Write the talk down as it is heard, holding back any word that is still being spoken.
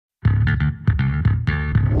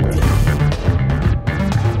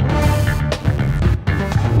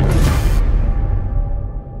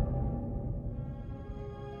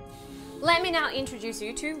me now introduce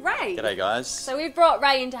you to Ray. G'day guys. So we've brought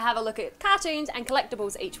Ray in to have a look at cartoons and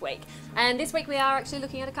collectibles each week. And this week we are actually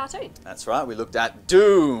looking at a cartoon. That's right, we looked at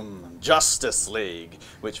Doom, Justice League,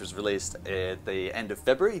 which was released at the end of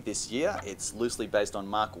February this year. It's loosely based on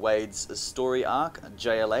Mark Waid's story arc,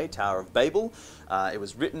 JLA, Tower of Babel. It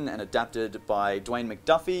was written and adapted by Dwayne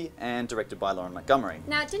McDuffie and directed by Lauren Montgomery.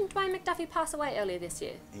 Now, didn't Dwayne McDuffie pass away earlier this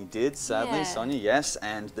year? He did, sadly, Yeah. Sonya, yes,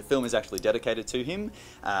 and the film is actually dedicated to him.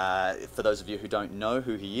 For those of you who don't know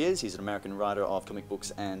who he is, he's an American writer of comic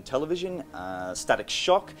books and television, Static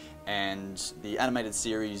Shock, and the animated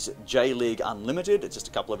series J-League Unlimited, just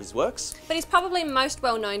a couple of his works. But he's probably most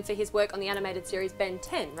well known for his work on the animated series Ben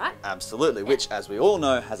 10, right? Absolutely, which, as we all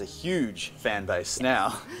know, has a huge fan base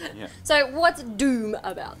now. Yeah. So what's Doom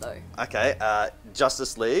about, though? Okay,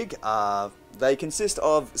 Justice League, they consist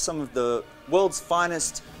of some of the world's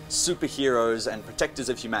finest superheroes and protectors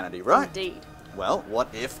of humanity, right? Indeed. Well, what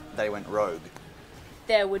if they went rogue?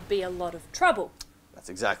 There would be a lot of trouble. That's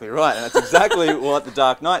exactly right, and that's exactly what the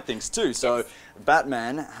Dark Knight thinks too. So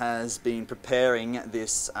Batman has been preparing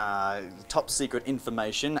this top secret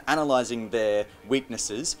information, analysing their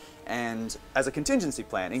weaknesses, and as a contingency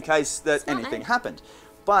plan in case that anything happened.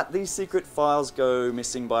 But these secret files go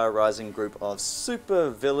missing by a rising group of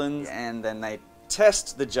super villains, and then they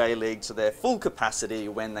test the J-League to their full capacity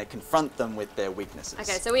when they confront them with their weaknesses.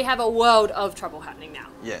 Okay, so we have a world of trouble happening now.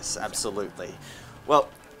 Yes, absolutely. Well,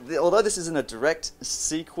 although this isn't a direct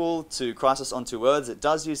sequel to Crisis on Two Earths, it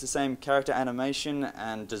does use the same character animation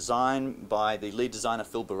and design by the lead designer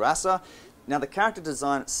Phil Barassa. Now, the character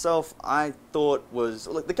design itself, I thought was...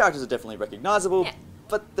 Look, the characters are definitely recognisable,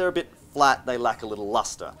 but they're a bit flat, they lack a little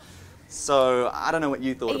luster. So, I don't know what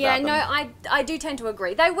you thought about them. Yeah, no, I do tend to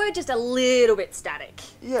agree. They were just a little bit static.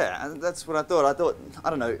 Yeah, that's what I thought. I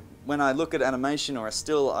don't know, when I look at animation or a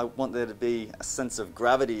still, I want there to be a sense of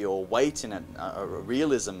gravity or weight in it, a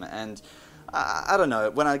realism, and I don't know,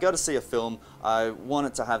 when I go to see a film, I want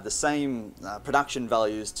it to have the same production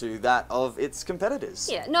values to that of its competitors.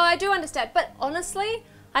 Yeah, no, I do understand, but honestly,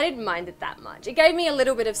 I didn't mind it that much. It gave me a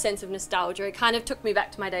little bit of sense of nostalgia. It kind of took me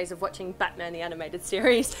back to my days of watching Batman the animated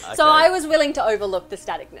series. Okay. So I was willing to overlook the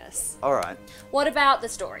staticness. Alright. What about the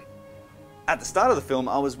story? At the start of the film,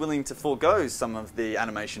 I was willing to forego some of the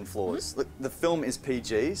animation flaws. Look, the film is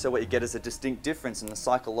PG, so what you get is a distinct difference in the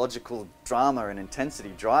psychological drama and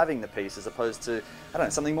intensity driving the piece as opposed to, I don't know,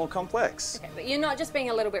 something more complex. Okay, but you're not just being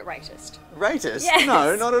a little bit racist. Racist? Yes.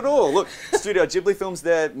 No, not at all. Look, Studio Ghibli films,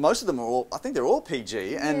 most of them are all, I think they're all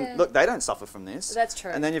PG, and look, they don't suffer from this. That's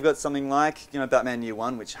true. And then you've got something like, you know, Batman Year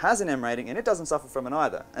One, which has an M rating, and it doesn't suffer from it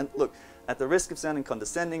either. And look, at the risk of sounding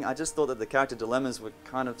condescending, I just thought that the character dilemmas were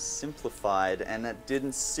kind of simplified, and that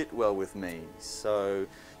didn't sit well with me. So,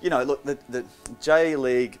 you know, look, the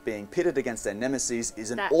J-League being pitted against their nemesis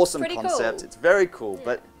is an awesome concept. Cool. It's very cool,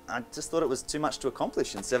 but I just thought it was too much to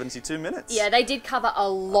accomplish in 72 minutes. Yeah, they did cover a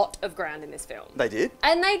lot of ground in this film. They did?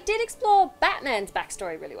 And they did explore Batman's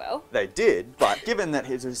backstory really well. They did, but given that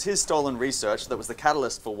it was his stolen research that was the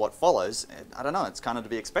catalyst for what follows, I don't know, it's kind of to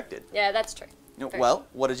be expected. Yeah, that's true. Well,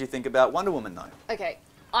 what did you think about Wonder Woman, though? Okay,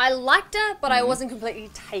 I liked her, but I wasn't completely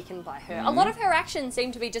taken by her. A lot of her actions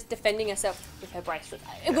seemed to be just defending herself with her bracelet.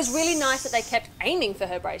 It was really nice that they kept aiming for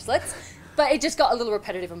her bracelets, but it just got a little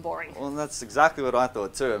repetitive and boring. Well, that's exactly what I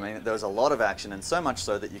thought too. I mean, there was a lot of action, and so much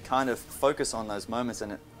so that you kind of focus on those moments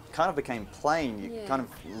and it kind of became plain. You kind of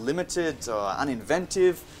limited or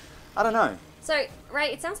uninventive. I don't know. So,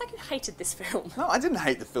 Ray, it sounds like you hated this film. No, I didn't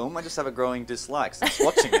hate the film. I just have a growing dislike since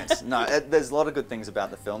watching it. No, there's a lot of good things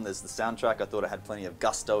about the film. There's the soundtrack. I thought it had plenty of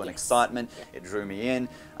gusto and excitement. It drew me in.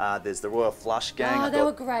 There's the Royal Flush Gang. Oh, they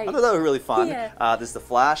were great. I thought they were really fun. Yeah. There's the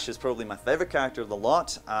Flash, who's probably my favourite character of the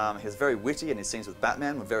lot. He's very witty, and his scenes with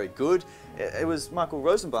Batman were very good. It was Michael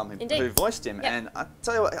Rosenbaum who voiced him, and I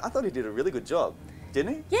tell you what, I thought he did a really good job.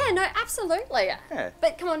 Didn't he? Yeah, no, absolutely. Yeah.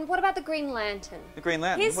 But come on, what about the Green Lantern? The Green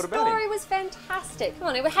Lantern, His what about him? story was fantastic. Come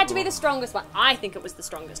on, it had to be the strongest one. I think it was the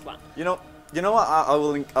strongest one. You know what? I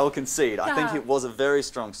will concede. I think it was a very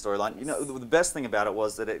strong storyline. You know, the best thing about it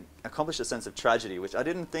was that it accomplished a sense of tragedy, which I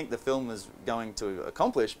didn't think the film was going to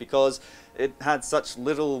accomplish because it had such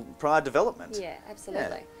little prior development. Yeah,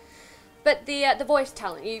 absolutely. Yeah. But the voice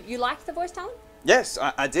talent, you liked the voice talent? Yes,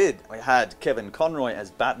 I did. We had Kevin Conroy as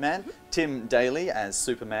Batman, Tim Daly as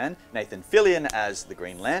Superman, Nathan Fillion as the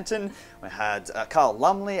Green Lantern. We had Carl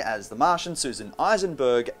Lumley as the Martian, Susan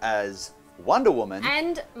Eisenberg as Wonder Woman.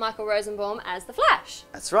 And Michael Rosenbaum as the Flash.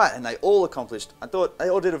 That's right, and they all accomplished, I thought they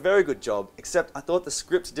all did a very good job, except I thought the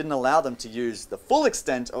script didn't allow them to use the full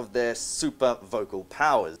extent of their super vocal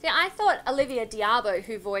powers. Yeah, I thought Olivia Diabo,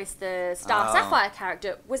 who voiced the Star Sapphire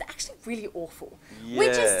character, was actually really awful. Yeah.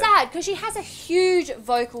 Which is sad, because she has a huge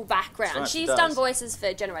vocal background. Right, She's she done does. voices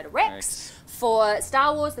for Generator Rex, for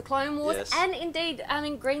Star Wars, The Clone Wars, Yes. and indeed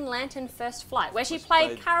Green Lantern First Flight, where she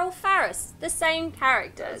played Carol Farris, the same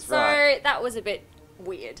character. That's so right. that was a bit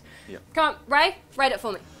weird. Yep. Come on, Ray, rate it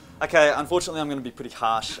for me. Okay, unfortunately I'm going to be pretty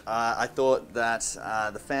harsh. I thought that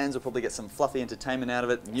the fans will probably get some fluffy entertainment out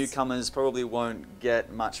of it. Newcomers probably won't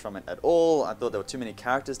get much from it at all. I thought there were too many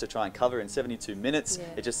characters to try and cover in 72 minutes. Yeah.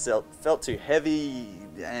 It just felt too heavy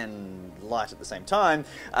and light at the same time.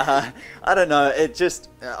 I don't know, it just,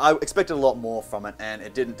 I expected a lot more from it and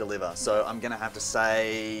it didn't deliver. So I'm going to have to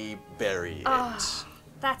say bury it.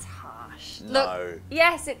 That's harsh. No. Look,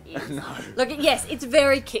 yes, it is. No. Look, yes, it's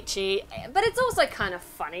very kitschy, but it's also kind of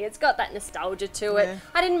funny. It's got that nostalgia to it. Yeah.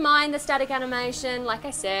 I didn't mind the static animation. Like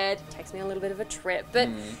I said, it takes me a little bit of a trip, but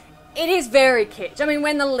it is very kitsch. I mean,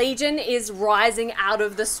 when the Legion is rising out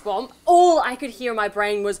of the swamp, all I could hear in my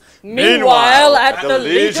brain was, "Meanwhile at the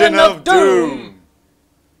Legion of Doom."